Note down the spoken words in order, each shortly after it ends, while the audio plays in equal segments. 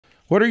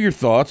What are your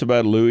thoughts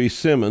about Louis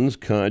Simmons'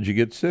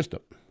 conjugate system?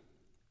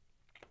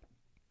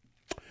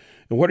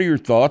 And what are your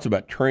thoughts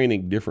about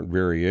training different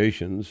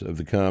variations of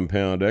the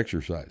compound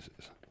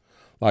exercises,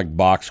 like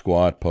box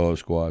squat, pause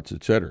squats,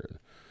 etc.?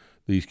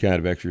 These kind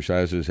of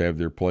exercises have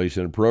their place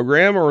in a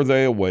program, or are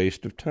they a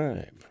waste of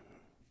time?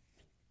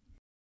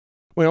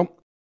 Well,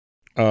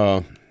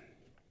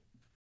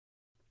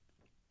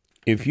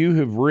 if you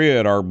have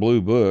read our blue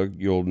book,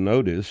 you'll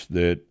notice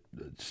that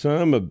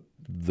some of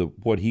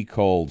what he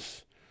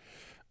calls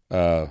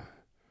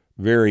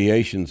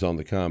variations on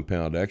the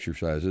compound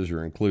exercises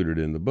are included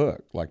in the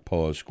book, like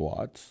pause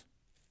squats,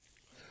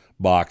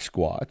 box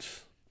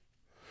squats.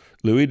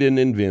 Louis didn't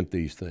invent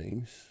these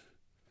things.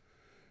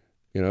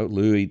 You know,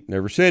 Louis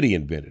never said he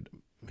invented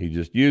them. He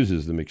just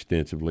uses them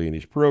extensively in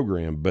his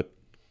program. But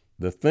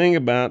the thing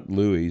about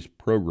Louis'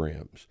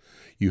 programs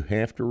you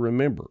have to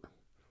remember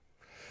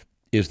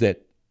is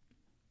that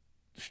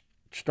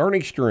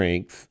Starting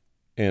Strength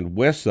and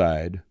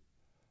Westside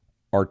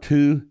are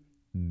two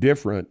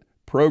different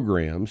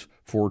programs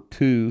for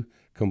two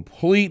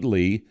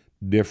completely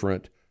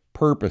different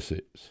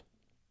purposes.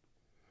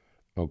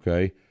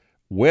 Okay?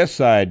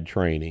 Westside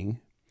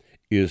training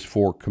is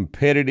for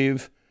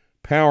competitive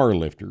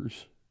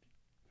powerlifters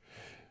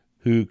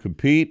who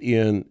compete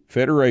in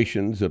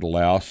federations that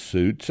allow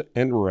suits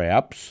and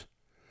reps,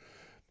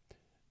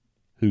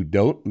 who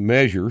don't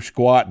measure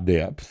squat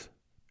depth,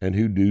 and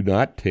who do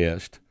not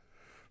test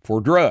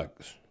for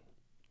drugs.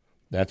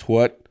 That's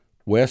what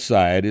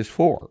Westside is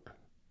for.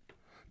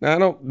 Now, I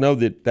don't know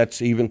that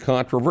that's even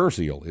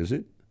controversial, is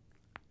it?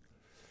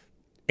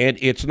 And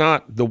it's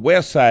not the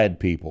Westside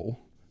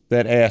people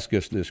that ask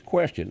us this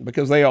question,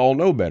 because they all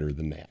know better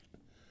than that.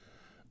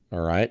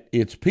 All right?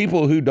 It's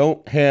people who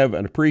don't have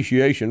an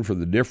appreciation for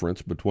the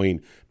difference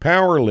between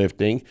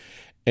powerlifting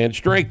and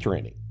strength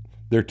training.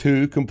 They're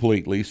two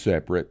completely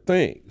separate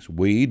things.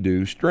 We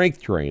do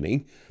strength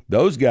training.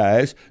 Those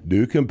guys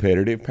do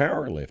competitive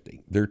powerlifting.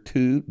 They're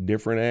two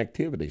different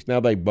activities. Now,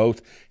 they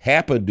both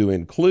happen to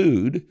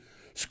include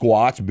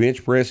squats,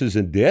 bench presses,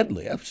 and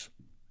deadlifts,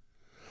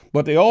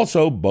 but they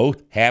also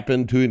both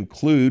happen to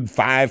include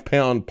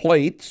 5-pound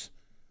plates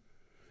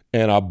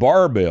and a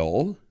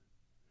barbell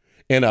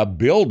and a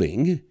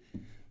building,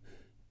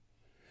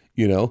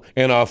 you know,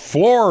 and a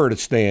floor to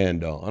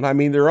stand on. I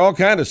mean, there are all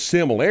kinds of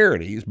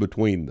similarities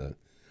between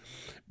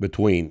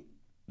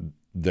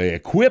the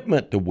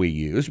equipment that we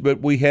use,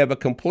 but we have a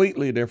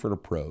completely different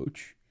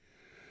approach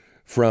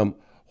from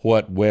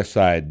what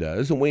Westside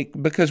does,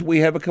 and because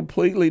we have a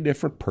completely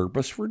different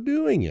purpose for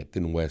doing it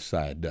than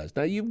Westside does.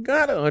 Now, you've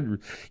got to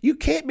you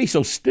can't be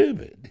so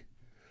stupid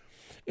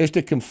as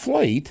to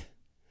conflate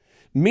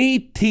me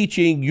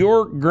teaching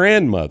your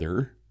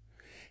grandmother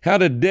how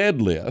to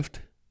deadlift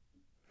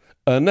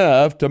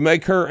enough to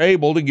make her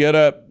able to get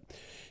up,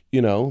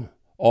 you know,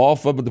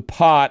 off of the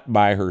pot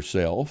by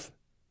herself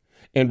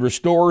and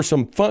restore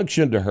some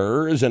function to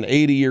her as an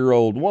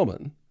 80-year-old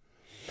woman,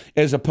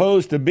 as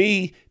opposed to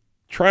me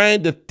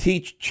trying to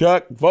teach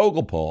Chuck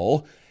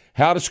Vogelpohl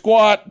how to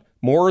squat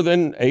more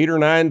than 8,000 or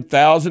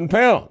 9,000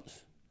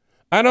 pounds.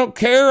 I don't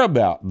care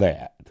about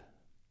that.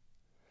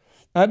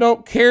 I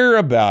don't care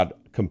about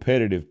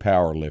competitive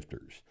power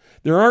lifters.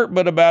 There aren't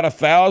but about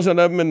 1,000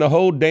 of them in the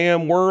whole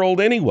damn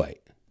world anyway.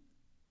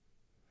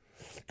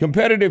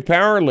 Competitive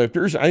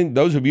powerlifters, I think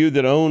those of you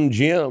that own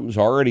gyms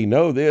already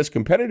know this,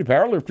 competitive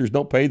powerlifters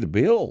don't pay the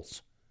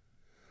bills.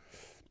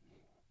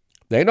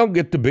 They don't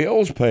get the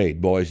bills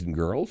paid, boys and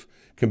girls.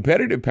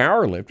 Competitive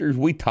powerlifters,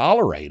 we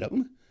tolerate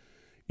them.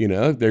 You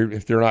know,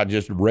 if they're not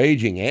just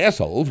raging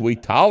assholes, we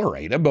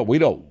tolerate them, but we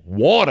don't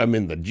want them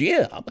in the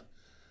gym,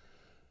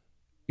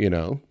 you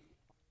know,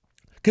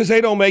 because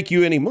they don't make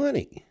you any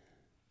money.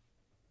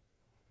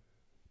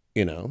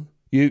 You know,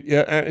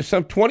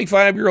 some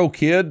 25-year-old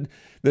kid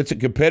that's a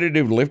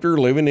competitive lifter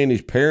living in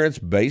his parents'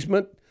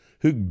 basement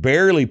who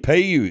barely pay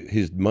you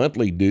his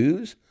monthly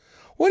dues,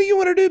 what do you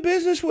want to do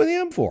business with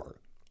him for?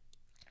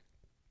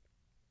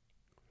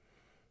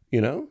 You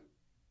know,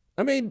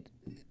 I mean,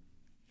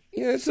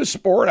 you know, it's a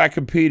sport I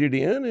competed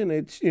in, and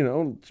it's, you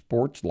know,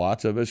 sports,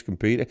 lots of us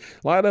compete. A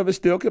lot of us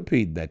still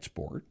compete in that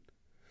sport.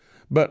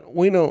 But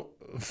we don't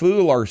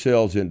fool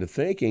ourselves into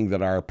thinking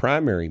that our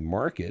primary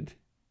market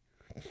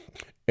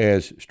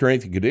as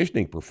strength and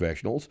conditioning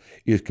professionals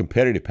is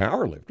competitive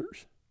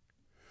powerlifters.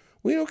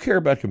 We don't care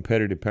about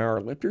competitive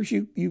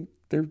powerlifters.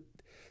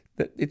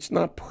 It's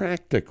not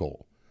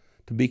practical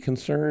to be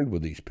concerned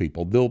with these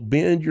people. They'll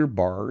bend your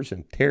bars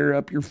and tear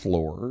up your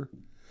floor.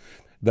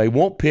 They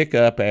won't pick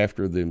up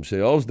after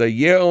themselves. They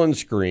yell and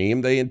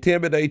scream. They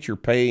intimidate your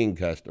paying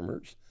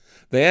customers.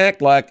 They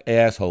act like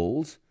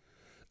assholes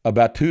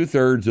about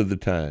 2/3 of the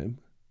time.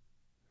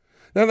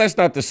 Now, that's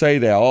not to say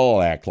they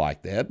all act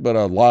like that, but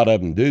a lot of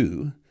them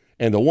do.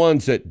 And the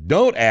ones that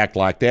don't act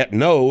like that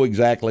know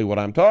exactly what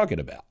I'm talking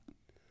about.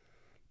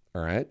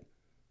 All right?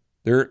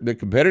 The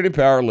competitive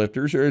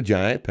powerlifters are a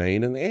giant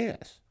pain in the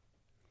ass.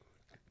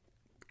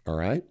 All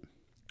right?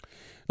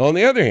 On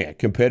the other hand,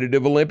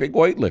 competitive Olympic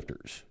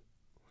weightlifters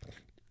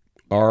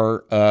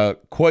are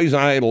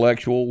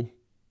quasi-intellectual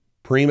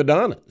prima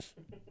donnas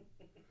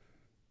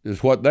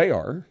is what they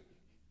are.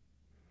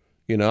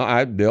 You know,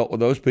 I've dealt with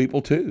those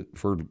people too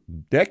for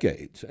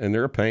decades, and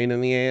they're a pain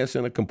in the ass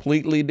in a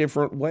completely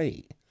different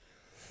way.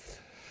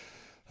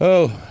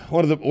 Oh,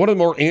 one of the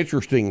more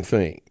interesting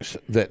things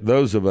that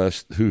those of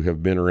us who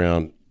have been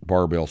around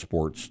barbell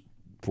sports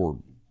for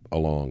a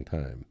long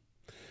time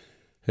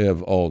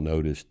have all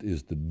noticed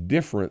is the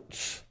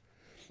difference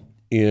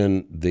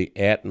in the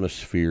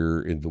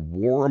atmosphere in the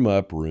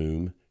warm-up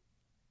room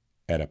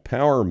at a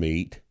power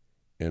meet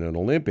and an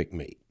Olympic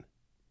meet.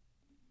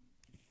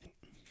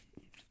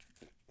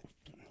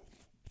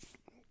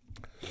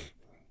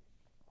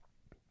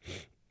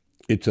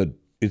 It's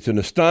an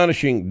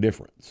astonishing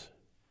difference.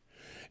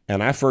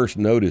 And I first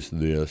noticed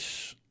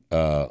this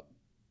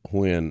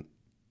when,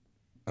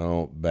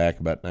 back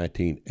about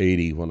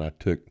 1980, when I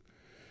took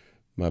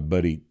my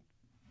buddy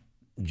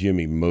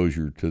Jimmy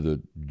Mosier to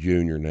the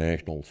Junior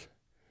Nationals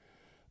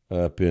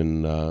up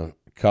in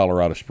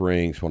Colorado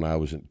Springs when I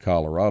was in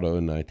Colorado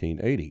in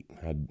 1980.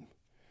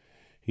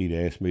 He'd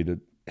asked me to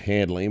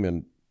handle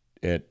him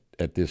at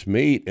this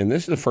meet, and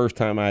this is the first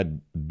time I'd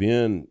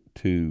been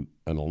to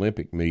an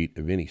Olympic meet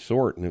of any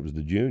sort, and it was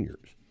the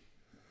juniors.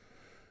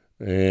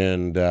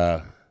 And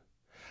the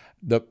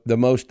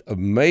most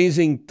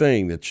amazing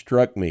thing that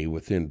struck me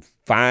within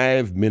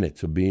 5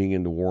 minutes of being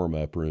in the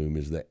warm-up room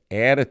is the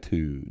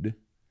attitude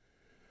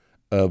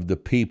of the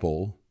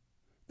people,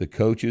 the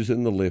coaches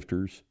and the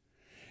lifters,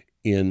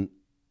 in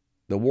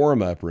the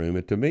warm-up room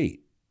at the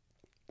meet.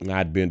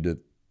 I'd been to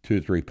 2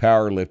 or 3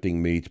 powerlifting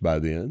meets by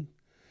then,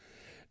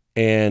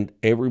 and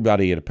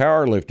everybody at a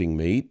powerlifting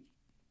meet,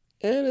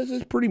 and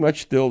it's pretty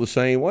much still the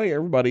same way.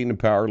 Everybody in the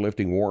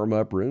powerlifting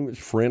warm-up room is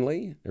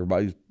friendly.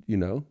 Everybody's,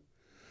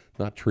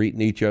 not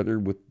treating each other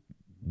with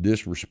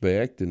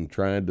disrespect and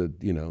trying to,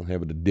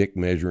 have a dick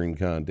measuring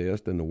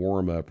contest in the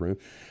warm-up room.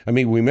 I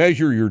mean, we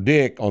measure your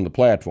dick on the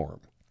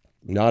platform,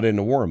 not in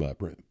the warm-up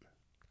room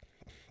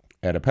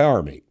at a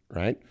power meet,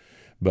 right?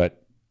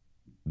 But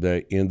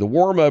in the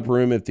warm-up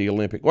room at the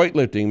Olympic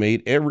weightlifting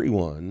meet,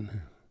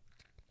 everyone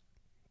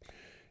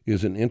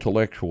is an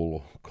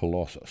intellectual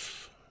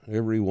colossus.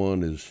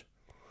 Everyone is,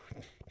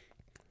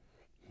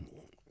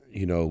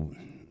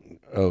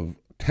 of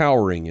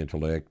towering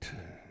intellect,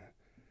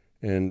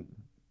 and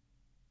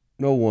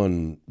no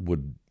one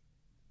would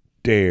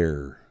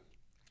dare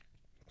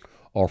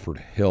offer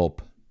to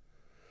help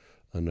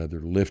another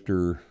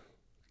lifter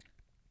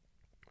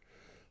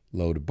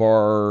load a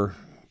bar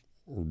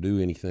or do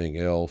anything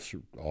else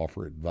or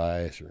offer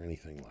advice or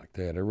anything like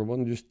that.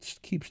 Everyone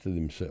just keeps to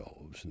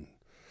themselves, and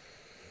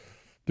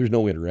there's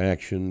no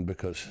interaction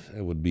because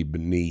it would be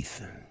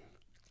beneath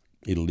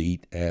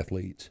elite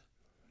athletes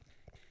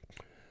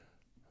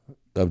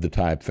of the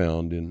type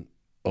found in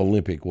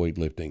Olympic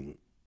weightlifting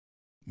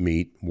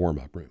meet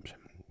warm-up rooms.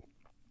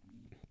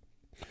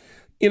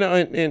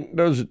 And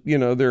those,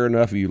 there are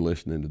enough of you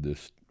listening to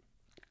this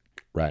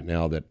right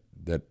now that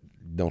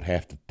don't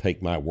have to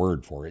take my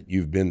word for it.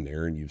 You've been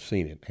there and you've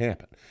seen it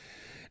happen.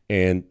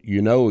 And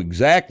you know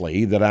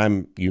exactly that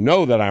I'm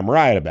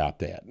right about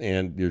that.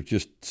 And there's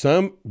just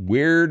some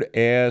weird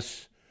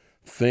ass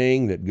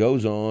thing that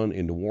goes on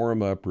in the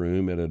warm-up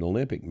room at an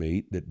Olympic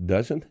meet that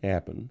doesn't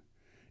happen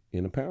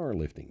in a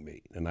powerlifting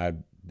meet.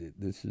 And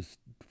this is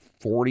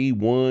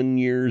 41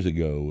 years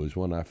ago is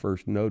when I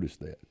first noticed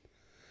that.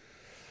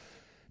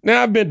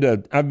 Now I've been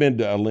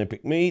to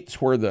Olympic meets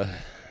where the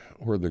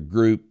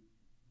group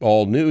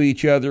all knew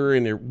each other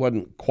and it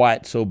wasn't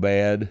quite so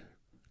bad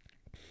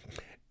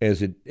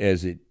as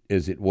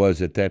it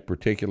was at that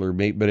particular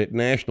meet, but at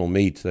national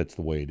meets, that's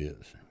the way it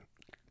is.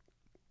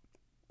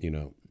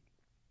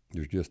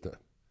 There's just a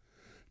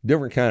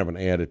different kind of an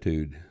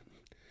attitude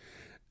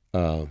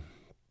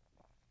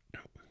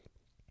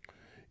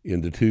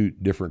in the 2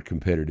 different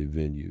competitive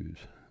venues,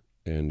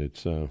 and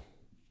it's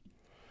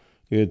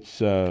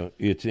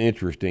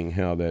interesting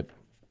how that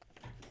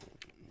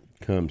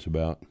comes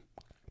about.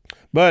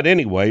 But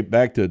anyway,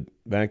 back to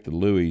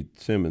Louis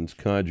Simmons'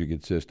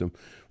 conjugate system,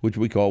 which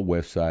we call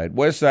Westside.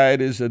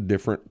 Westside is a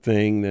different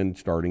thing than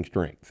starting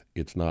strength.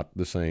 It's not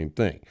the same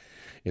thing.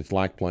 It's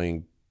like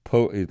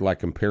it's like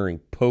comparing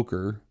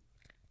poker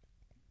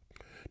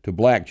to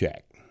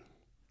blackjack.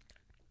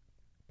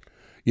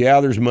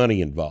 Yeah, there's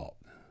money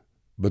involved,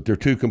 but they're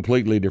 2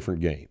 completely different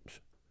games.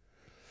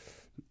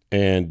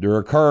 And there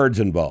are cards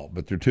involved,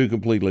 but they're 2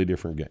 completely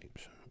different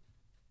games.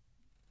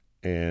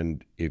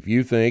 And if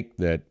you think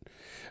that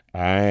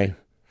I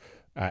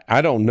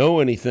don't know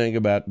anything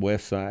about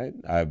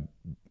Westside. I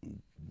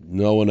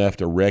know enough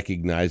to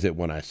recognize it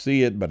when I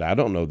see it, but I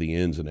don't know the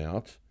ins and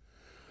outs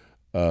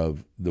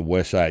of the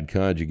Westside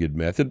conjugate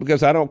method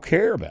because I don't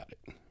care about it.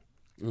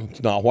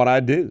 It's not what I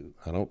do.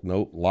 I don't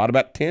know a lot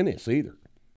about tennis either.